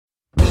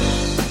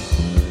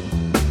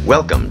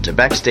Welcome to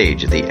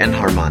Backstage at the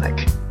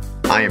Enharmonic.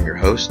 I am your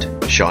host,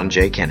 Sean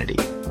J. Kennedy.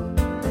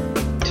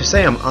 To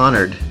say I'm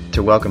honored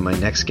to welcome my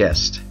next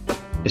guest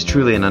is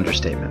truly an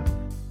understatement.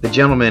 The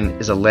gentleman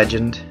is a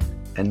legend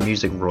and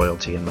music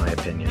royalty in my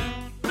opinion.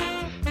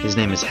 His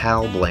name is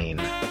Hal Blaine,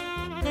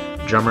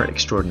 drummer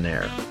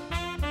extraordinaire.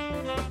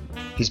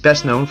 He's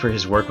best known for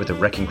his work with the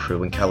Wrecking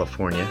Crew in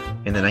California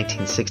in the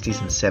 1960s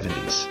and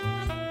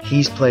 70s.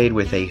 He's played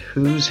with a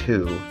who's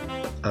who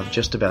of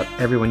just about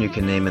everyone you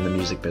can name in the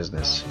music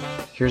business.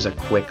 Here's a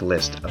quick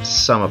list of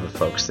some of the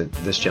folks that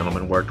this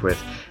gentleman worked with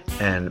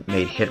and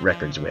made hit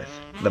records with.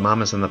 The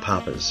Mamas and the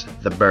Papas,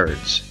 The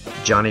Byrds,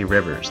 Johnny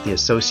Rivers, The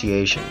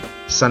Association,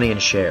 Sonny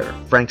and Cher,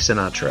 Frank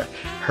Sinatra,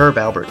 Herb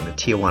Alpert and the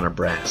Tijuana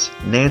Brass,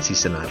 Nancy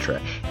Sinatra,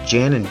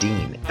 Jan and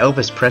Dean,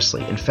 Elvis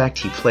Presley. In fact,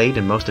 he played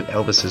in most of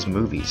Elvis's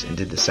movies and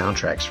did the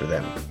soundtracks for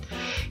them.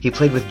 He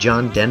played with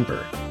John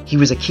Denver. He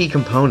was a key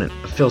component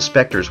of Phil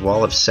Spector's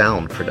Wall of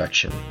Sound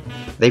production.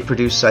 They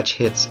produced such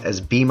hits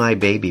as Be My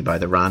Baby by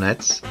the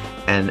Ronettes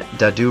and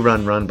Da Do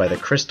Run Run by the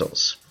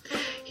Crystals.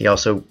 He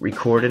also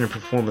recorded and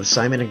performed with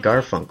Simon and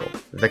Garfunkel,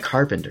 The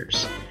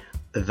Carpenters,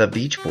 The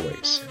Beach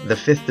Boys, The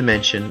Fifth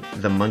Dimension,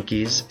 The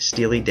Monkees,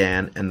 Steely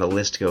Dan, and the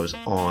list goes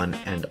on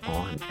and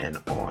on and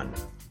on.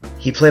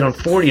 He played on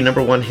 40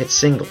 number one hit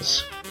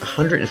singles,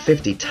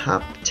 150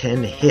 top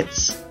 10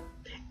 hits.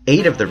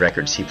 8 of the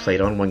records he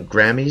played on won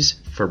Grammys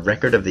for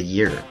Record of the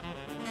Year.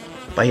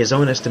 By his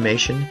own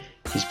estimation,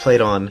 he's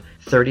played on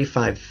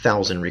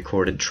 35,000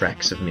 recorded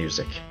tracks of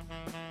music.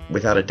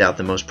 Without a doubt,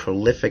 the most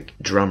prolific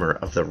drummer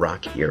of the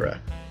rock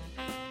era.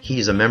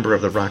 He's a member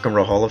of the Rock and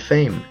Roll Hall of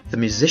Fame, the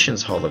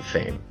Musicians Hall of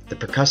Fame, the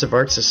Percussive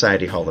Arts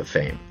Society Hall of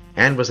Fame,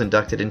 and was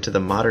inducted into the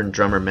Modern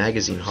Drummer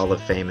Magazine Hall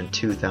of Fame in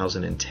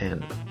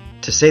 2010.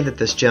 To say that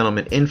this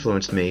gentleman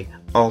influenced me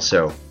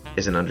also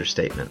is an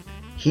understatement.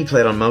 He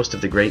played on most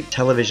of the great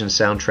television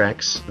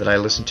soundtracks that I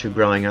listened to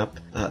growing up,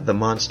 The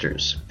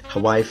Monsters,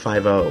 Hawaii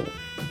Five-0,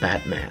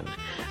 Batman,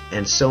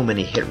 and so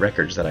many hit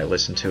records that I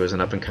listened to as an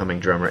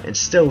up-and-coming drummer and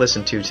still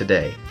listen to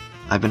today.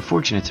 I've been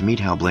fortunate to meet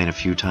Hal Blaine a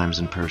few times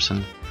in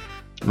person,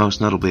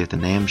 most notably at the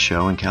NAMM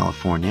show in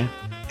California,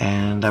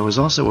 and I was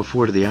also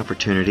afforded the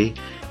opportunity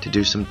to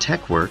do some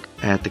tech work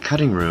at the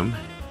Cutting Room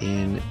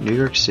in New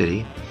York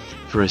City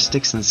for a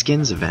Sticks and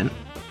Skins event,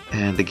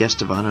 and the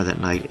guest of honor that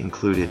night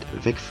included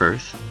Vic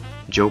Firth,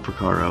 Joe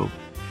Porcaro,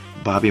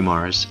 Bobby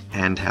Morris,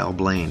 and Hal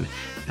Blaine,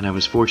 and I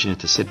was fortunate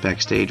to sit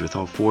backstage with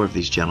all 4 of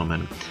these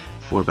gentlemen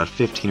for about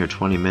 15 or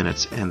 20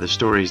 minutes, and the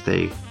stories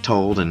they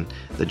told and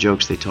the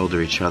jokes they told to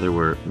each other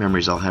were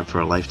memories I'll have for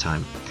a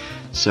lifetime.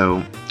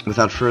 So,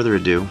 without further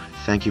ado,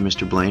 thank you,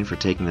 Mr. Blaine, for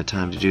taking the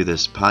time to do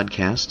this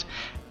podcast,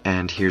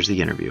 and here's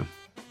the interview.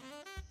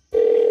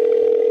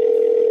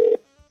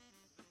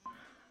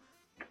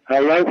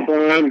 Hello,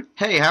 Sean.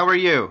 Hey, how are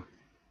you?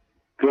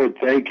 Good,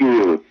 thank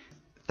you.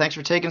 Thanks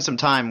for taking some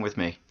time with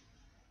me.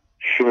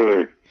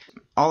 Sure.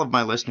 All of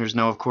my listeners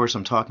know, of course,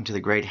 I'm talking to the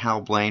great Hal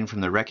Blaine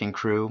from the Wrecking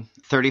Crew,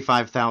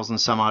 35,000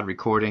 some odd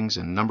recordings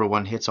and number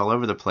one hits all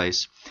over the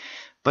place.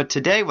 But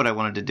today what I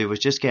wanted to do was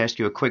just ask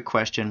you a quick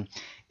question.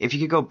 If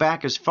you could go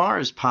back as far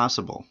as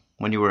possible,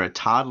 when you were a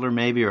toddler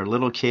maybe or a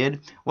little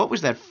kid, what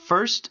was that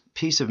first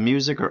piece of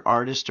music or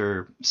artist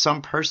or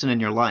some person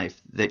in your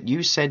life that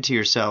you said to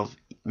yourself,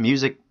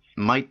 music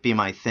might be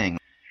my thing?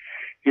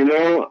 You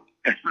know,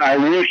 I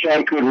wish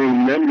I could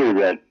remember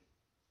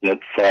that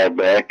far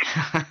back.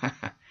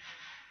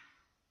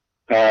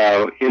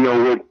 I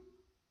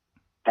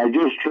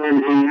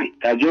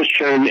just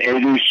turned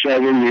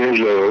 87 years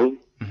old.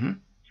 Mm-hmm.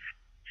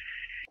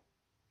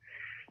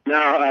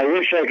 Now, I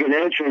wish I could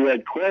answer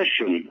that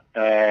question.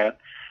 I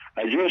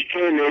just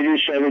turned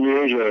 87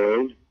 years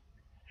old.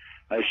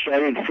 I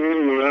started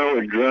fooling around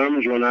with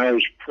drums when I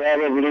was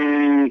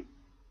probably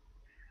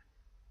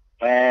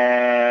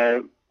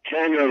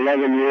 10 or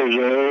 11 years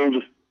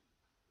old.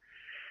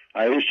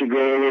 I used to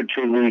go over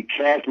to the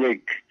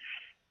Catholic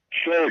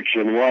church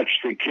and watch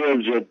the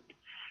kids at,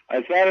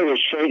 I thought it was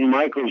St.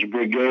 Michael's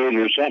Brigade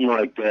or something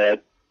like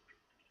that.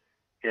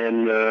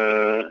 And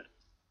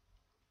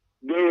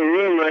they were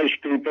real nice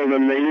people,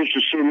 and they used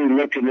to see me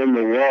looking in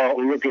the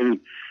wall, looking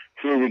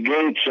through the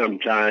gate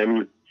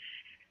sometime.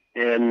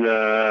 And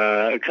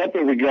a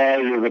couple of the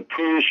guys, or the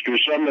priest or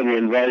somebody,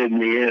 invited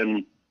me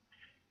in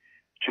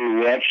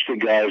to watch the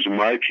guys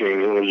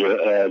marching. It was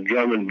a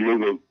drum and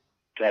bugle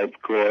type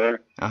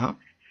corps. Uh-huh.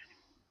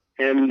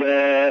 And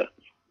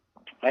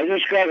I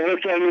just got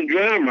hooked on the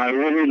drum. I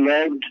really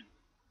loved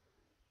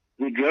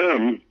the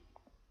drum.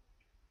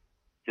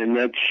 And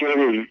that sort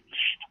of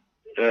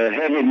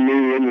headed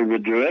me into the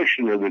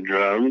direction of the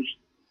drums.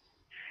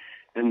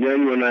 And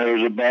then when I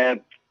was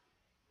about,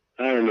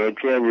 12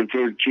 or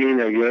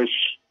 13, I guess,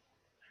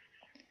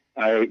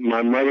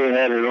 my mother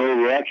had an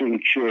old rocking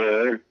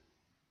chair,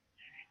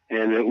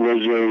 and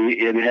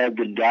it had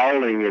the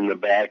dowling in the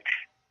back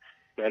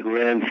that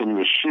ran from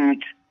the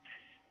seat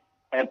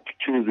up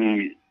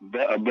to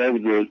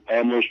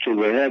almost to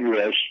the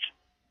headrest.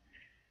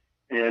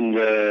 And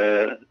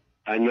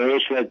I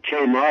noticed that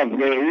came off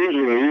very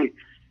easily,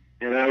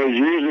 and I was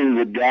using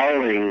the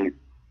dowling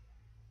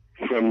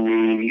from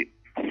the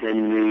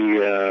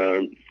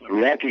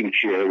rocking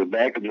chair, the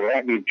back of the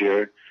rocking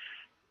chair,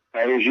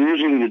 I was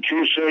using the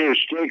two center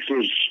sticks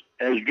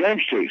as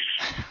drumsticks.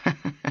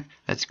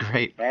 That's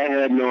great. I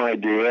had no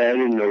idea. I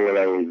didn't know what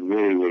I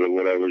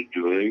was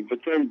doing.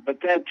 But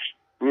that's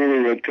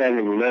really what kind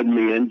of led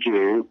me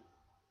into.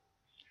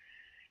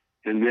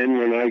 And then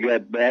when I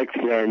got back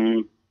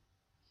from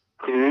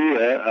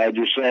Korea, I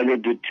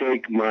decided to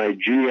take my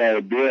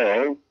GI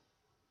Bill,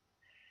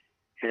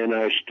 and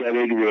I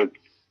studied with,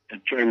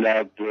 it turned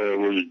out,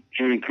 was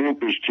Gene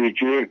Krupa's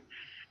teacher,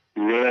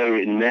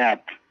 Roy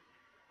Knapp,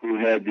 who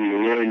had the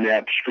Roy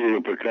Knapp School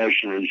of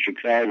Percussion in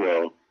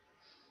Chicago.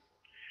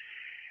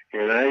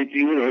 And I,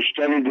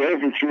 studied there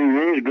for 3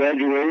 years,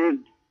 graduated,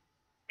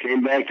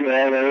 came back to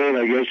LA, and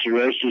I guess the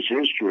rest is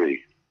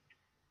history.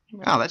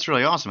 Wow, that's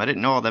really awesome. I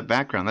didn't know all that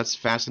background. That's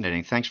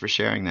fascinating. Thanks for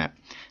sharing that.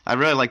 I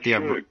really like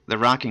the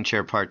rocking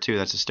chair part, too.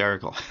 That's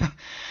hysterical.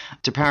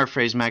 To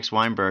paraphrase Max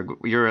Weinberg,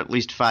 you're at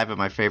least 5 of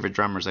my favorite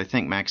drummers. I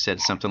think Max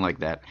said something like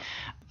that.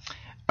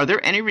 Are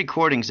there any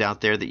recordings out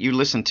there that you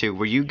listen to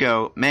where you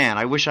go, man,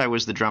 I wish I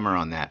was the drummer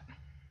on that?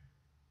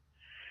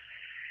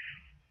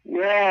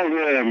 Well,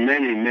 there are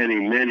many, many,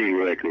 many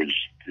records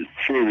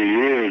through the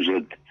years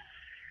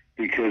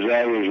because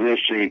I was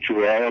listening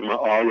to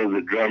all of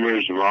the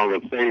drummers and all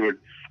the favorite.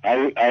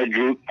 I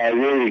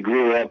really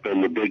grew up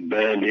in the big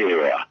band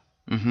era.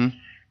 Mm-hmm.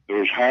 There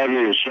was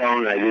hardly a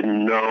song I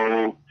didn't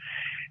know,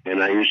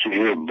 and I used to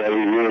hear Buddy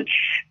Rich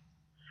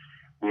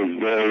with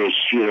various,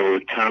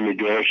 with Tommy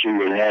Dorsey,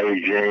 with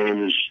Harry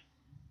James,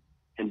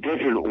 and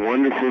different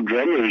wonderful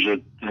drummers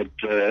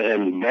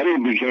and Buddy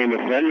became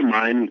a friend of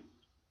mine,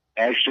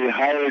 actually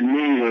hired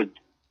me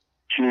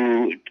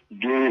to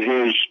do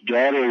his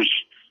daughter's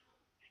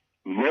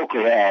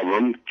vocal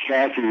album,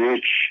 Kathy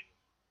Rich.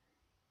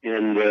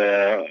 And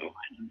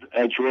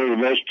that's one of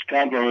the best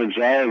compliments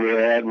I ever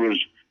had was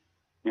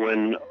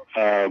when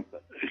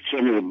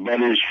some of the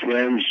Buddy's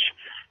friends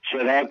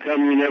said, how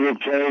come you never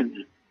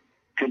played?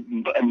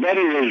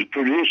 Buddy was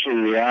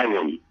producing the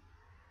album.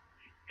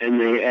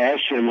 And they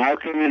asked him, how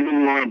come you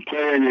didn't want to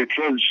play on your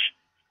kid's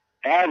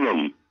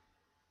album?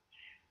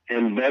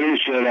 And Buddy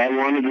said, I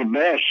wanted the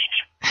best.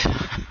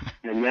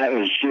 And that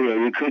was,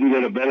 we couldn't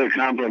get a better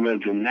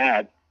compliment than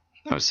that.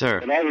 Oh, sir.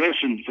 But I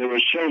listened, there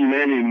were so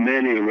many,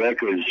 many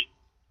records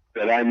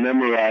that I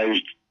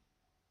memorized.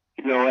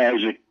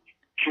 As a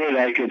kid,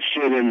 I could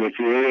sit in the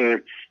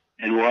theater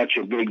and watch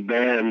a big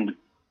band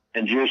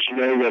and just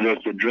know that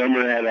if the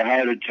drummer had a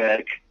heart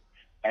attack,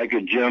 I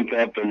could jump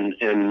up and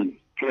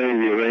play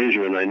the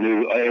arrangement. I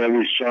knew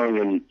every song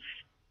in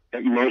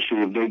most of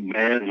the big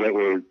bands that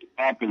were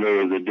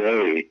popular of the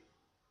day.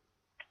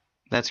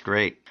 That's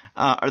great.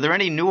 Are there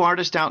any new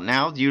artists out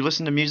now? Do you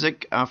listen to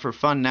music for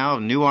fun now,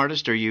 new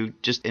artists, or are you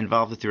just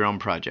involved with your own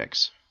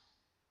projects?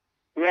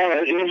 Well,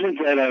 it isn't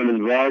that I'm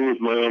involved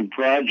with my own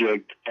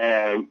projects.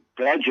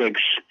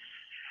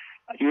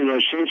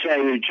 Since I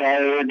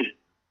retired,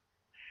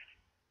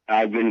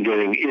 I've been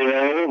getting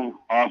ill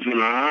off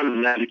and on,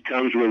 and that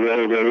comes with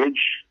old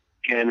age.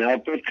 Can't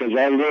help it because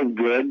I live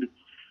good.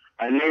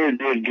 I never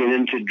did get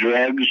into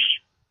drugs.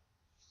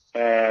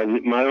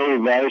 My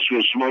own vice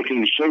was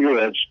smoking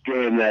cigarettes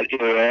during that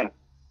era,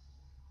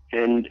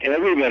 and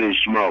everybody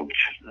smoked.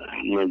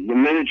 The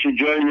minute you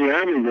joined the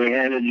Army, they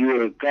handed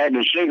you a carton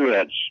of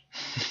cigarettes.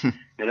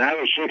 And I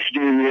was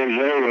 16 years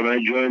old when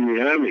I joined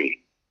the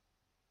Army.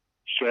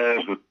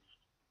 So,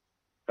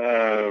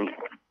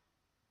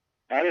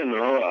 I don't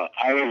know.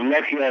 I was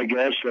lucky, I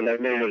guess, that I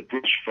made it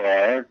this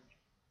far.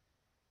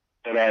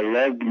 But I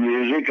loved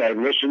music. I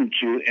listened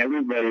to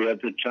everybody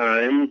at the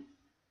time.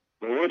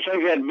 But once I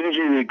got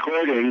busy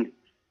recording,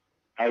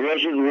 I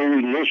wasn't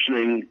really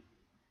listening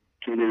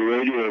to the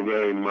radio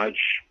very much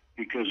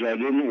because I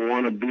didn't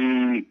want to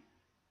be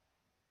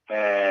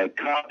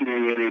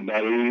copying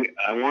anybody.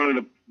 I wanted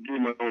to do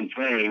my own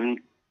thing.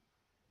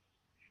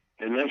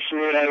 And that's the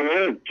way I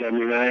worked. I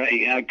mean,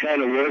 I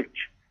kind of worked,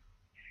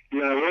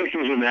 I worked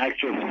as an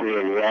actor for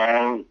a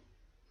while.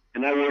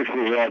 And I worked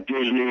for Walt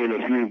Disney and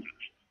a few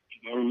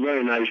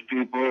very nice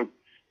people.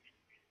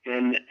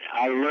 And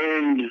I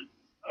learned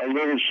a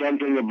little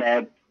something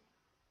about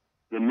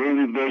the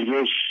movie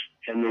business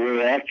and the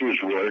way actors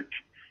worked.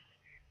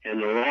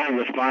 And a lot of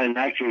the fine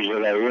actors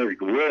that I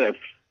worked with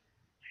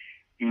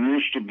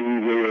used to be,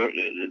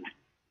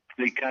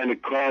 they kind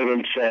of call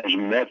themselves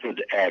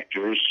method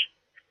actors.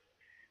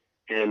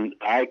 And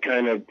I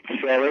kind of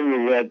fell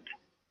into that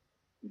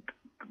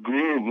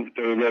groove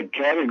or that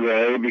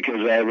category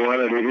because I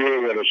wanted to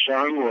hear what a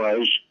song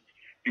was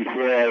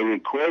before I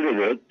recorded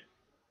it.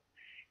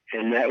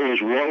 And that was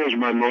what was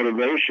my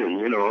motivation,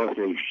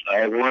 if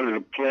I wanted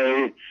to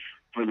play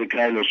for the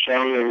kind of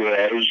song it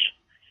was.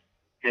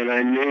 And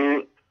I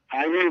knew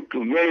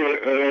very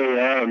early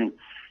on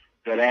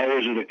that I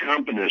was an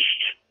accompanist.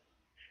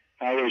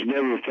 I was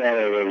never thought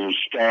of as a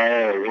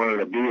star or wanted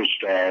to be a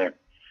star.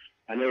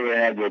 I never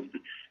had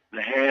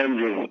the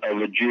hands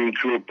of a Gene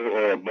Krupa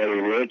or a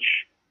Buddy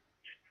Rich.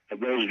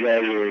 But those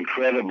guys were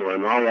incredible.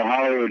 And all the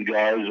Hollywood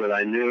guys that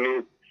I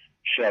knew,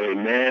 Shelly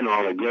Manne,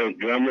 all the great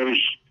drummers,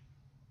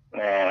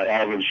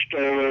 Alvin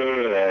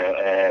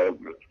Stoller,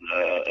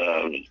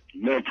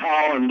 Milt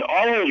Holland,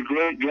 all those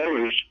great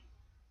drummers.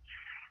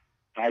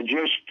 I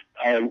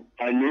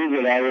knew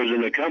that I was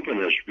an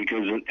accompanist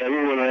because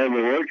everyone I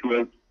ever worked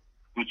with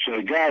would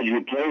say, God,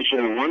 you play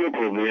so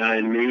wonderful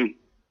behind me.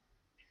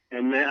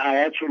 And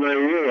that's when I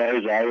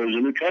realized I was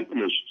an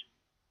accompanist.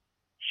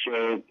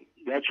 So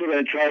that's what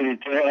I tried to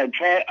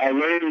tell. I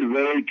learned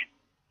very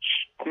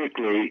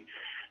quickly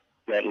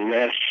that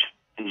less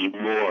is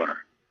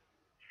more.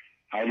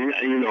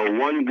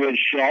 One good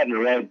shot in the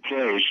right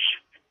place.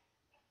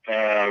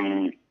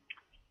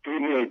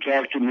 People have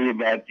talked to me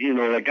about,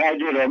 like I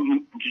did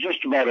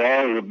just about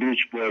all of the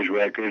Beach Boys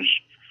records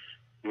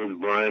with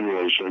Brian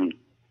Wilson.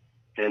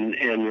 And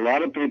a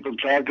lot of people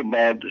talk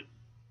about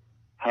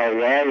how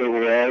wild it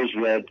was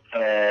that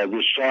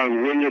the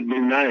song Wouldn't It Be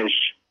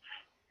Nice,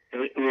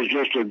 it was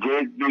just a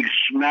great big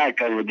smack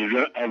of a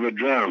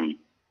drum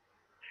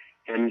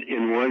and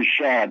in one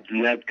shot,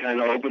 and that kind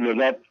of opened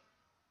it up.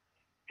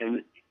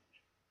 And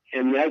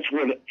that's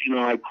what,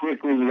 I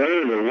quickly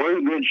learned, that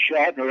one good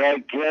shot in the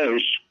right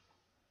place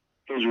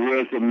is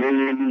worth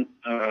 1,000,000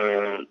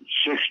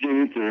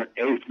 16th or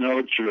 8th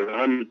notes or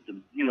 100,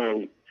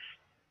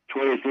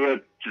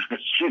 24th,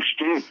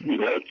 16th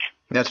notes.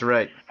 That's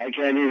right. I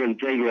can't even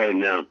think right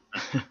now.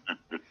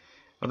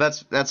 Well,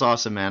 that's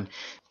awesome, man.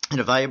 And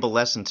a valuable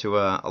lesson to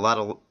a lot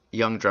of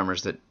young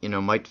drummers that,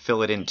 might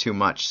fill it in too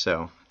much.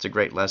 So it's a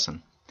great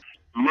lesson.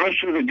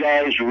 Most of the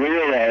guys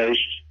realized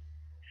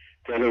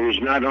that it was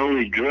not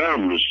only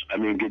drums. I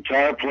mean,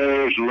 guitar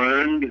players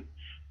learned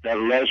that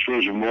less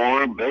was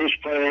more. Bass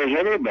players,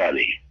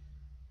 everybody.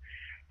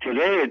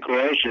 Today, of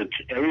course,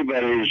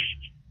 everybody's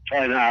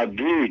trying to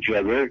outdo each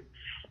other.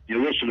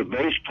 You listen to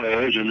bass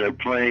players and they're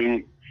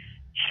playing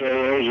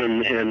solos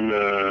and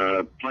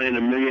playing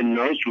 1,000,000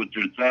 notes with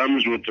their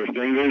thumbs, with their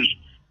fingers,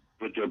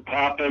 with their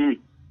popping.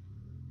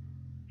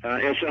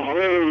 It's a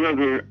whole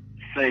other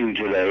thing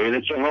today, and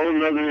it's a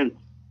whole other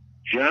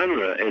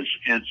genre. It's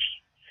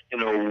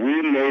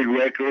we made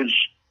records,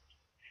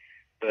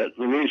 at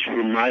least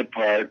for my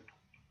part,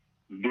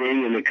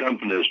 being an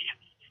accompanist,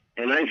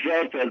 and I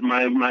felt that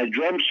my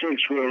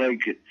drumsticks were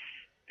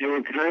they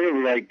were kind of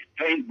like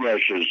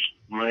paintbrushes.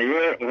 When I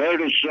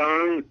heard a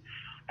song,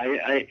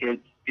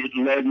 it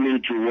led me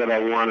to what I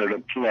wanted to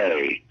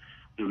play,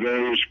 the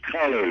various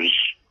colors.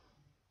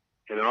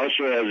 And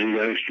also as a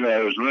youngster,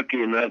 I was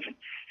lucky enough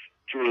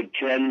to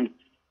attend,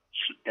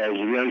 as a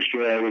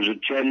youngster, I was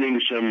attending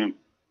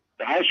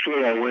the high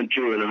school I went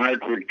to in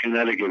Hartford,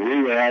 Connecticut,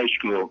 Leeway High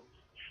School.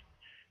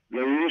 They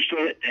used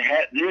to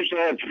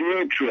have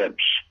field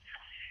trips,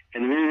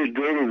 and we would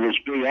go to this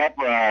big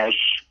opera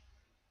house,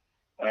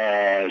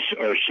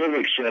 or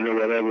Civic Center,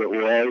 whatever it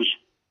was,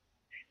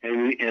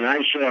 and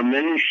I saw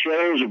many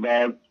shows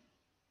about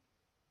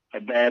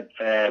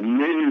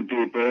movie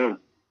people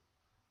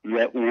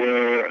that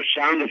were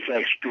sound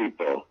effects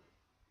people.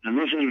 And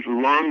this is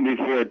long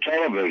before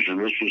television.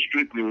 This was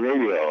strictly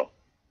radio.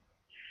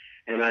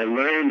 And I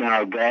learned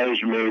how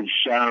guys made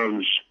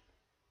sounds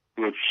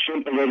with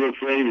simple little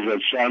things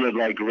that sounded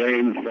like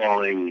rain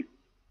falling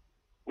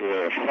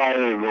or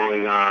fire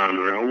going on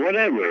or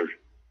whatever.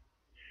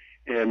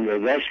 And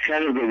that's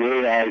kind of the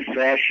way I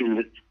fashioned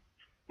it.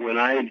 When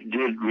I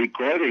did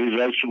recordings,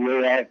 that's the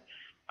way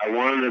I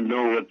wanted to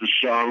know what the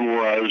song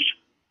was,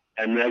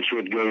 and that's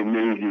what gave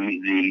me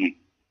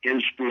the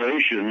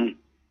inspiration.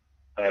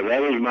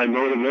 That was my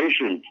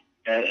motivation,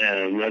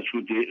 and that's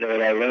what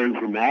I learned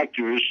from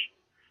actors.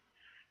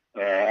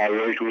 I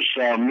worked with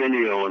Sal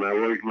Mineo, and I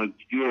worked with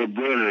Yul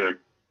Brynner,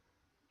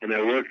 and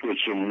I worked with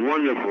some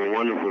wonderful,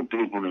 wonderful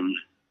people, and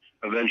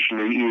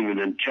eventually even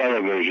in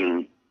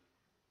television.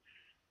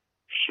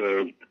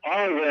 So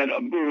all of that,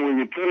 when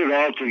you put it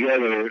all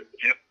together,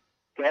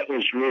 that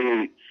was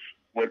really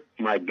what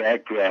my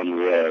background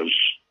was.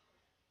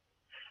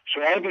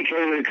 So I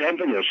became an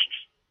accompanist,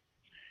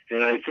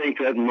 and I think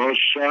that most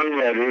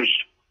songwriters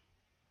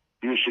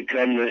used to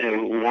come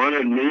and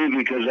wanted me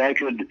because I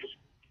could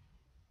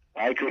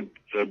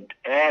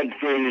add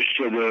things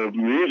to the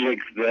music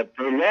that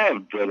they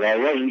loved. But I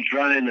wasn't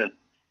trying to,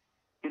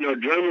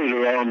 drummers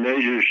are all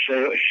major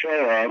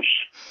show-offs.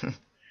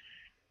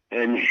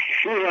 And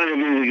she wanted to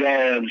be the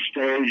guy on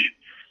stage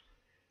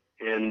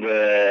and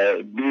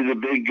be the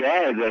big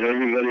guy that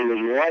everybody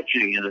was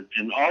watching.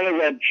 And all of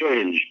that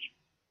changed.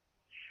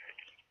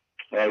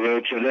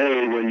 Although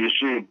today, when you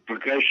see a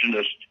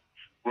percussionist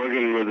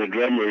working with a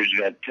drummer, he's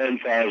got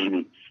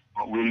 10,000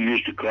 what we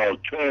used to call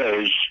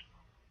toys,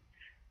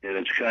 and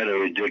it's kind of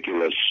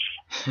ridiculous.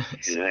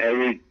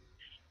 Every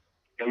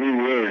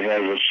word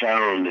has a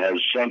sound,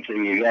 has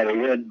something. You got a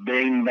hit,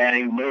 bing,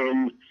 bang,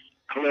 boom,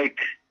 click.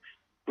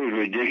 It was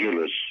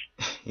ridiculous.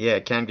 Yeah,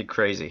 it can get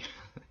crazy.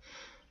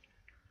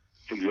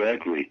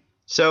 Exactly.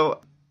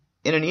 So,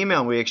 in an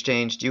email we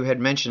exchanged, you had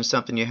mentioned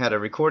something, you had a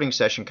recording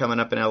session coming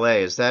up in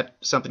L.A. Is that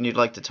something you'd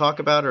like to talk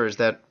about, or is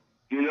that...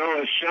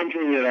 It's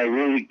something that I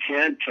really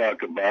can't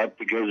talk about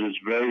because it's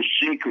very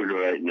secret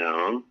right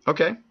now.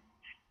 Okay.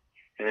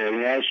 And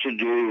it has to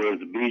do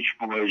with Beach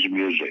Boys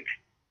music.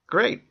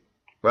 Great.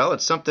 Well,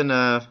 it's something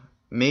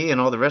me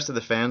and all the rest of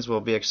the fans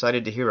will be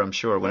excited to hear, I'm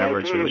sure, whenever I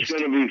it's think released. it's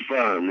going to be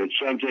fun.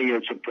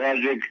 It's a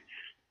project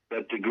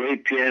that the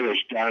great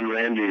pianist Don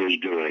Randy is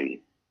doing.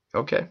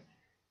 Okay.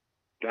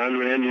 Don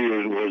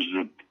Randy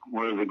was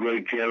one of the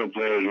great piano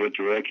players with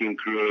the Wrecking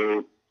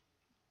Crew,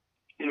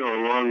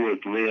 along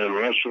with Leon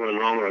Russell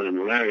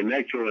and Larry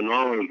Nectar and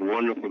all those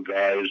wonderful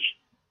guys.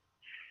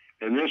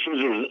 And this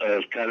is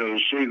a kind of a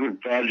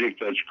secret project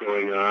that's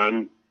going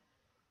on.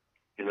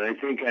 And I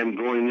think I'm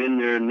going in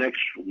there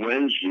next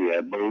Wednesday.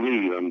 I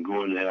believe I'm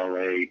going to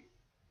L.A.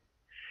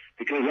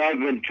 because I've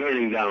been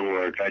turning down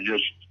work.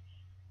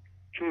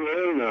 Too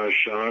early now,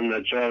 Sean.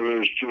 That's all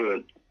there is to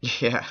it.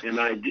 Yeah. And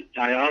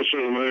I also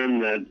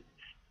learned that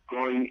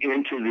going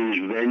into these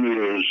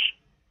venues,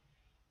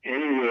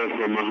 anywhere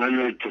from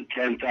 100 to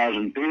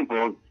 10,000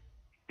 people,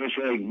 it's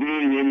like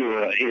being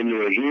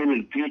into a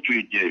human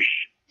petri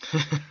dish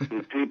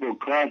with people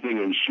coughing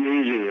and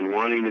sneezing and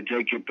wanting to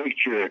take your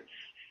picture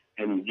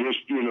and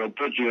just,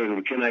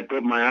 can I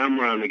put my arm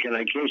around you? Can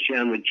I kiss you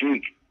on the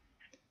cheek?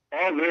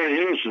 All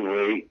very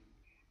innocently,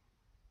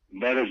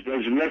 but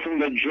there's nothing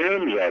but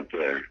germs out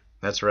there.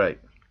 That's right.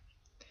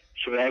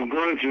 So I've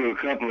gone through a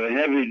couple of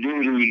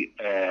heavy-duty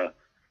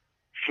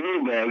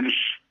flu bugs,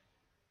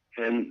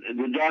 and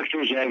the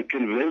doctors have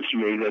convinced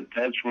me that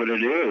that's what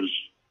it is.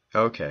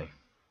 Okay.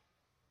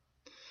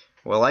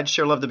 Well, I'd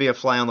sure love to be a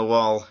fly on the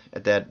wall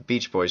at that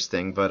Beach Boys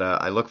thing, but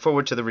I look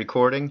forward to the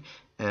recording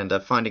and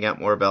finding out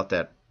more about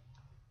that.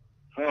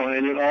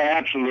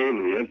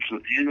 Absolutely.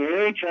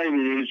 Anytime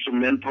you need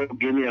some info,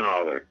 give me a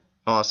holler.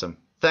 Awesome.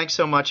 Thanks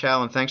so much,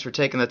 Hal, and thanks for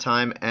taking the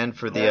time and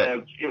for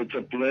the... It's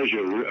a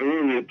pleasure.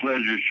 Really a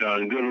pleasure,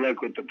 Sean. Good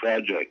luck with the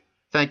project.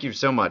 Thank you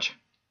so much.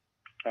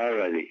 All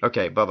righty.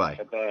 Okay, bye-bye.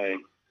 Bye-bye.